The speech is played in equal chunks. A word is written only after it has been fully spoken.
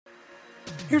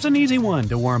Here's an easy one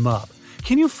to warm up.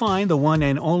 Can you find the one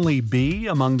and only B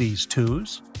among these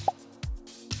twos?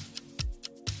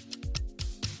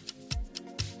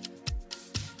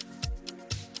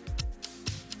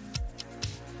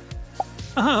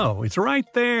 Oh, it's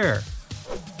right there.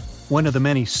 One of the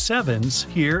many sevens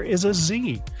here is a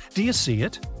Z. Do you see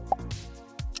it?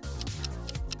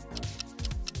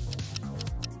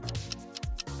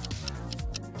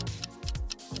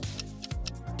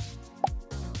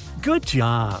 Good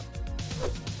job!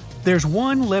 There's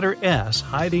one letter S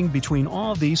hiding between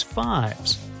all these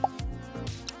fives.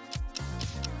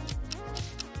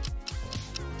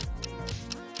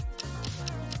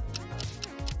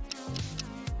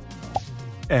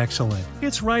 Excellent,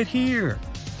 it's right here.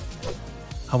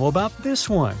 How about this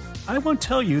one? I won't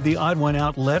tell you the odd one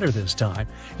out letter this time.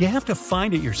 You have to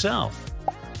find it yourself.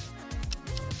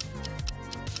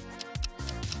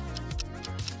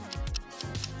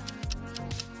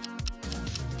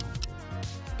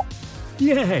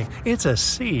 Yay, it's a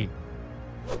C.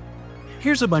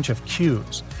 Here's a bunch of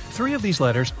Q's. 3 of these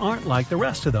letters aren't like the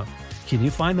rest of them. Can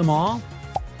you find them all?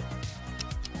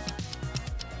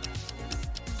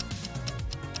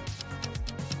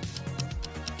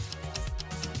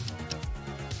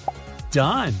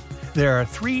 Done! There are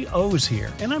 3 O's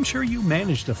here, and I'm sure you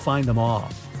managed to find them all.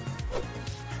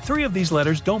 3 of these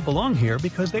letters don't belong here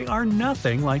because they are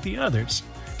nothing like the others.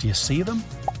 Do you see them?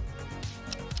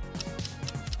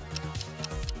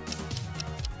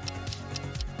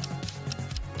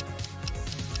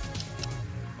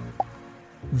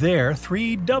 There are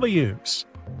 3 W's.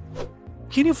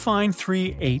 Can you find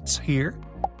 3 8s here?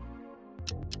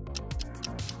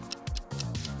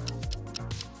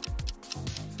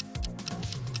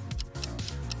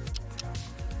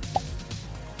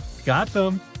 Got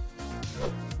them.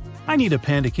 I need a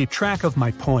pen to keep track of my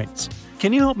points.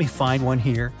 Can you help me find one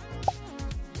here?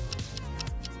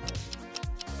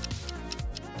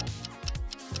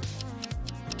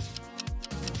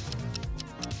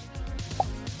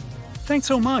 Thanks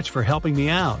so much for helping me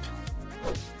out.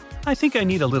 I think I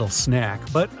need a little snack,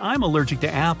 but I'm allergic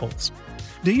to apples.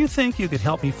 Do you think you could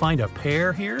help me find a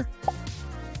pear here?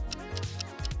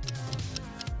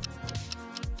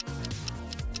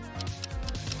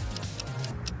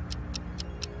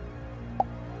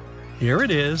 Here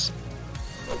it is.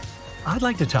 I'd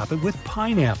like to top it with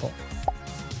pineapple.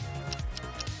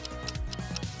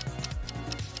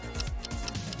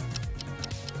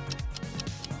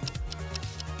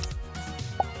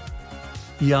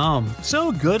 Yum,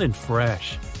 so good and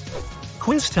fresh.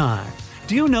 Quiz time.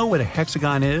 Do you know what a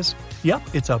hexagon is? Yep,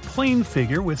 it's a plane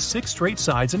figure with 6 straight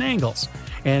sides and angles.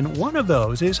 And one of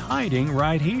those is hiding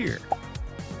right here.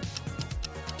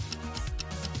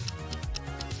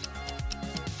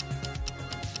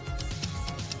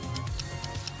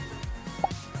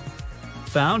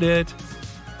 Found it!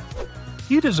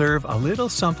 You deserve a little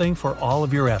something for all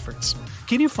of your efforts.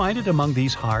 Can you find it among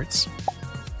these hearts?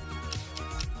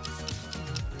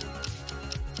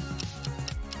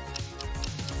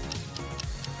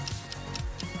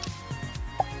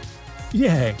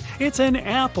 Yay! It's an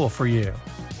apple for you!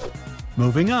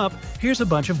 Moving up, here's a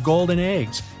bunch of golden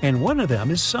eggs, and one of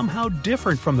them is somehow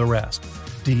different from the rest.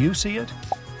 Do you see it?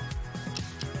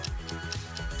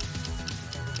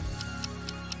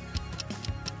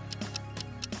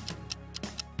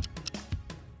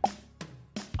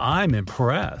 I'm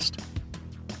impressed.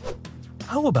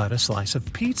 How about a slice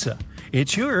of pizza?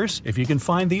 It's yours if you can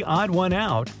find the odd one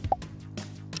out.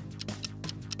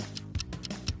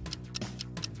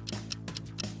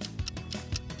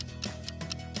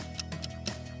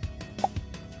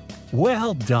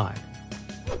 Well done!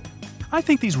 I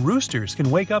think these roosters can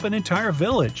wake up an entire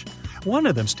village. One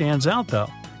of them stands out though.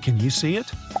 Can you see it?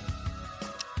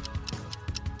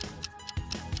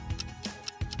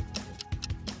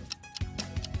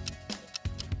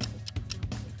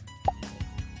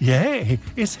 Yay!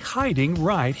 It's hiding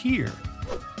right here.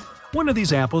 One of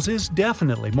these apples is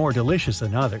definitely more delicious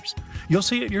than others. You'll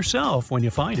see it yourself when you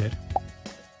find it.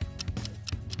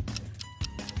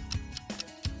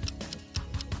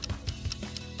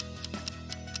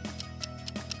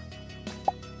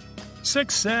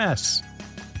 Success!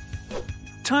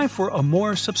 Time for a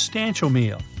more substantial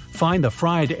meal. Find the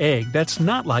fried egg that's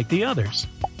not like the others.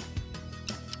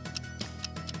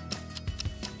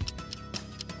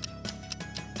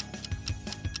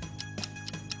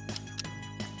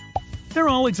 They're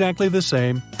all exactly the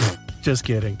same. Just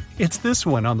kidding. It's this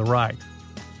one on the right.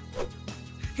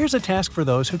 Here's a task for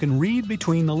those who can read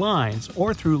between the lines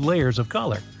or through layers of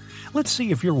color. Let's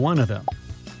see if you're one of them.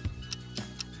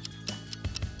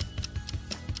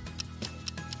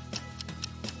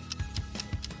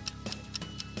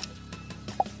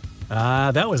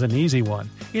 Ah, that was an easy one.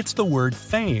 It's the word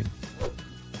fame.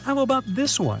 How about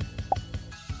this one?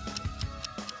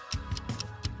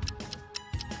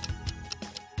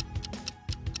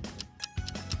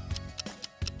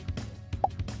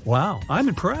 Wow, I'm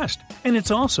impressed. And it's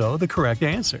also the correct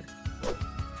answer.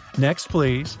 Next,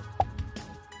 please.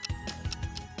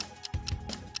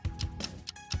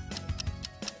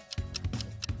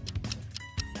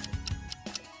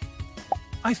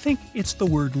 I think it's the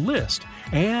word list,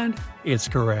 and it's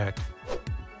correct.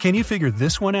 Can you figure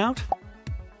this one out?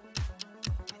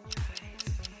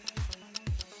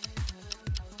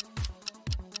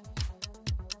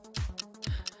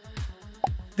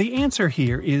 The answer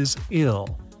here is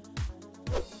ill.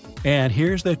 And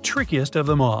here's the trickiest of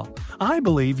them all. I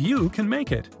believe you can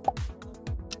make it.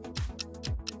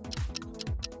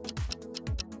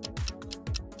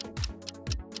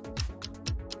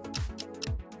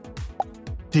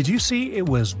 Did you see it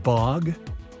was bog?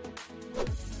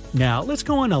 Now let's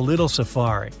go on a little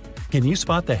safari. Can you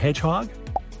spot the hedgehog?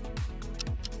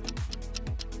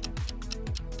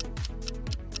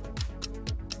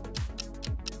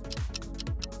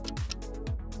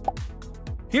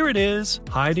 Here it is,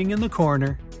 hiding in the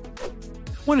corner.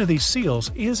 One of these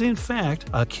seals is in fact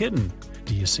a kitten.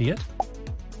 Do you see it?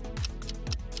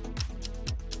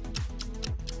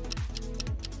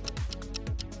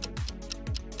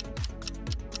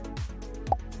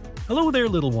 Hello there,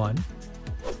 little one.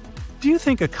 Do you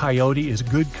think a coyote is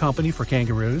good company for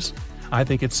kangaroos? I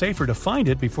think it's safer to find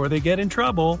it before they get in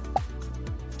trouble.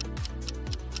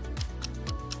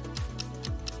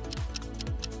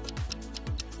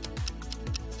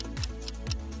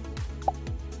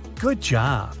 Good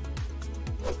job!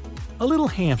 A little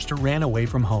hamster ran away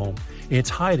from home. It's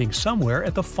hiding somewhere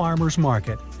at the farmer's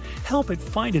market. Help it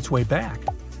find its way back.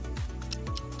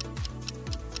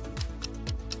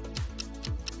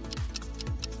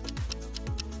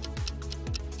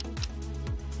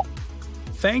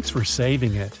 Thanks for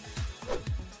saving it.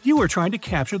 You were trying to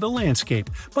capture the landscape,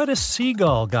 but a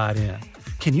seagull got in.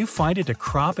 Can you find it to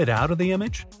crop it out of the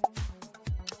image?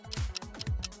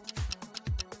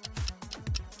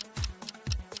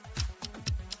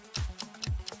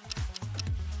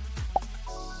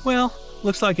 Well,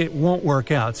 looks like it won't work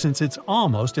out since it's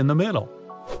almost in the middle.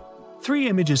 3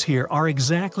 images here are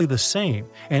exactly the same,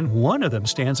 and one of them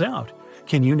stands out.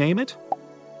 Can you name it?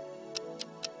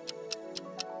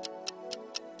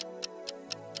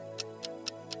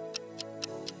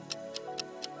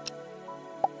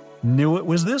 Knew it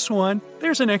was this one.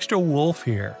 There's an extra wolf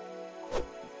here.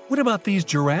 What about these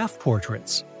giraffe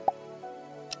portraits?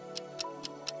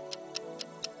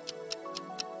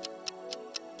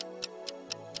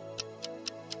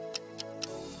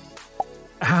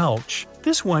 Ouch!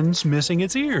 This one's missing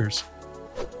its ears.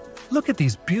 Look at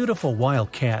these beautiful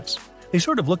wild cats. They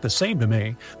sort of look the same to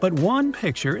me, but one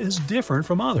picture is different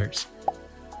from others.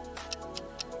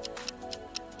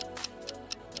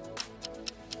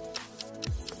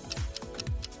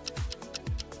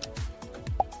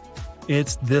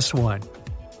 It's this one.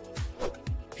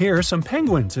 Here are some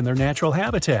penguins in their natural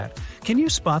habitat. Can you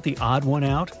spot the odd one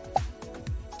out?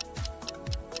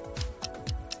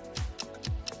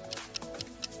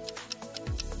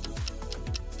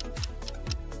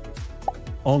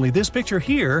 Only this picture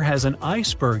here has an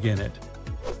iceberg in it.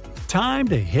 Time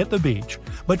to hit the beach.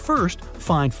 But first,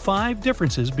 find 5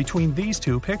 differences between these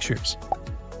 2 pictures.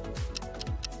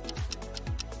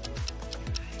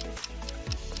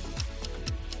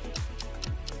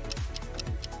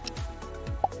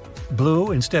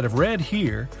 Blue instead of red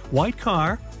here, white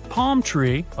car, palm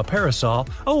tree, a parasol,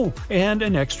 oh, and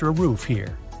an extra roof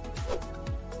here.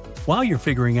 While you're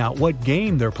figuring out what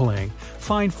game they're playing,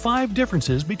 find 5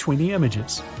 differences between the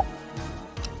images.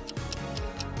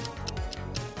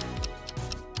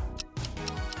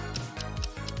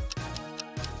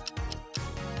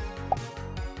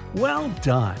 Well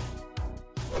done!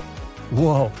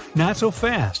 Whoa, not so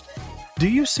fast! Do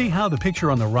you see how the picture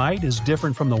on the right is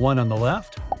different from the one on the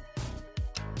left?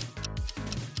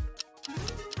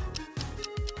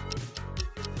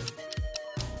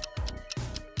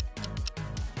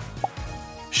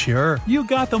 Sure, you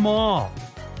got them all!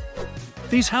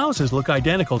 These houses look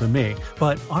identical to me,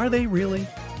 but are they really?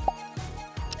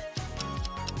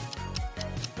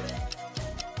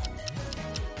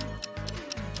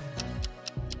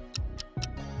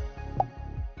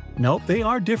 Nope, they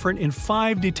are different in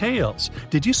 5 details.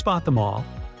 Did you spot them all?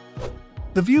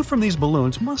 The view from these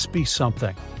balloons must be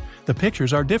something. The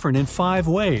pictures are different in 5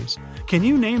 ways. Can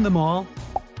you name them all?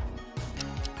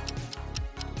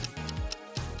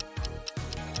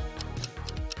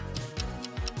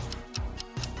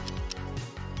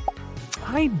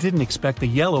 I didn't expect the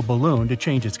yellow balloon to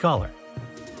change its color.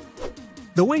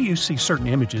 The way you see certain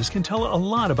images can tell a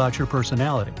lot about your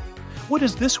personality. What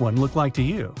does this one look like to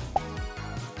you?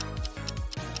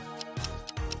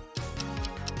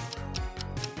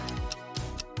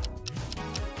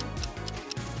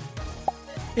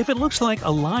 If it looks like a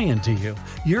lion to you,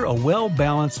 you're a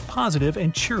well-balanced, positive,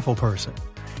 and cheerful person.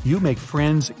 You make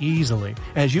friends easily,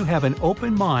 as you have an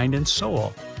open mind and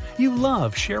soul. You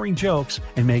love sharing jokes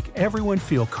and make everyone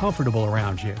feel comfortable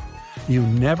around you. You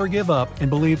never give up and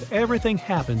believe everything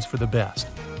happens for the best.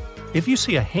 If you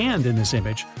see a hand in this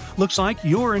image, looks like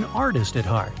you're an artist at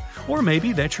heart, or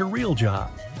maybe that's your real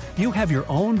job. You have your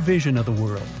own vision of the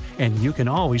world, and you can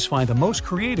always find the most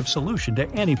creative solution to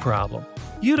any problem.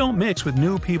 You don't mix with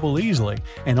new people easily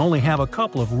and only have a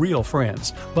couple of real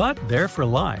friends, but they're for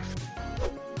life.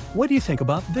 What do you think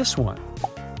about this one?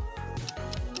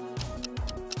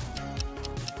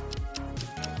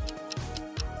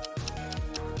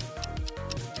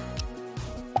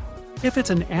 If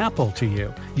it's an apple to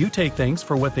you, you take things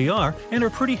for what they are and are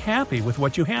pretty happy with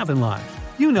what you have in life.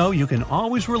 You know you can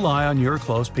always rely on your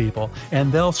close people,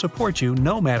 and they'll support you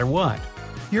no matter what.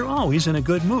 You're always in a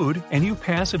good mood, and you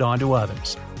pass it on to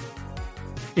others.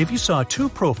 If you saw two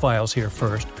profiles here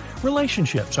first,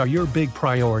 relationships are your big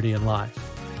priority in life.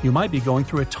 You might be going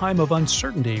through a time of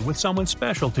uncertainty with someone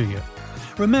special to you.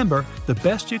 Remember, the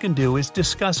best you can do is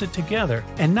discuss it together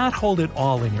and not hold it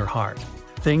all in your heart.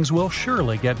 Things will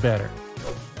surely get better.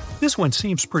 This one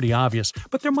seems pretty obvious,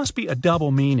 but there must be a double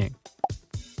meaning.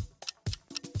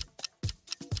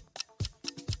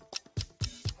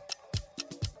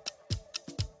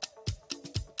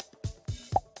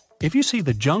 If you see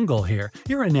the jungle here,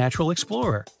 you're a natural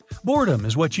explorer. Boredom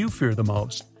is what you fear the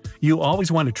most. You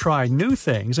always want to try new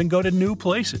things and go to new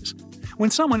places. When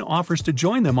someone offers to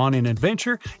join them on an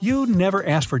adventure, you never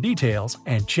ask for details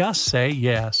and just say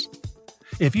yes.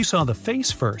 If you saw the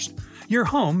face first, your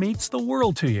home means the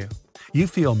world to you. You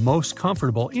feel most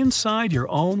comfortable inside your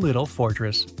own little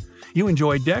fortress. You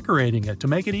enjoy decorating it to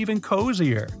make it even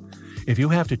cozier. If you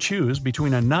have to choose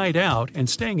between a night out and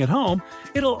staying at home,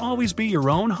 it'll always be your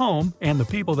own home and the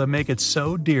people that make it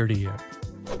so dear to you.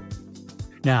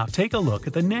 Now take a look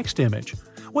at the next image.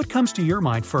 What comes to your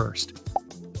mind first?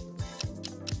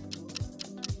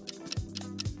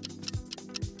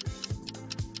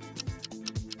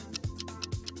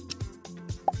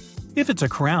 If it's a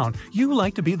crown, you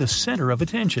like to be the center of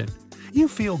attention. You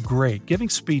feel great giving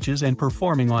speeches and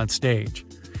performing on stage.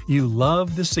 You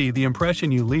love to see the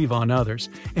impression you leave on others,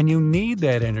 and you need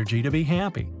that energy to be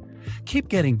happy. Keep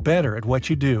getting better at what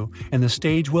you do, and the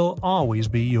stage will always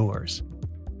be yours.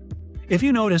 If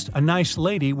you noticed a nice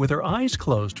lady with her eyes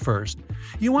closed first,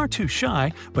 you aren't too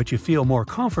shy, but you feel more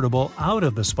comfortable out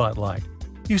of the spotlight.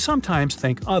 You sometimes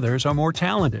think others are more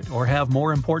talented or have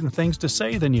more important things to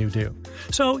say than you do,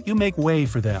 so you make way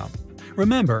for them.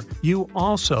 Remember, you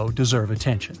also deserve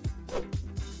attention.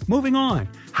 Moving on,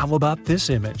 how about this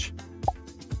image?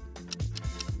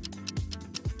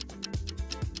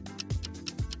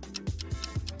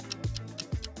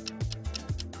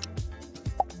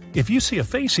 If you see a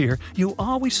face here, you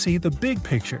always see the big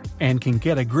picture and can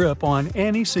get a grip on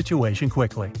any situation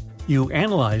quickly. You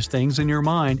analyze things in your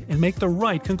mind and make the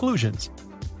right conclusions.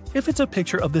 If it's a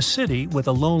picture of the city with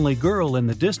a lonely girl in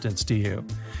the distance to you,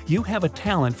 you have a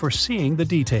talent for seeing the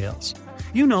details.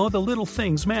 You know the little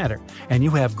things matter, and you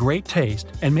have great taste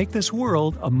and make this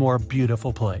world a more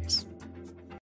beautiful place.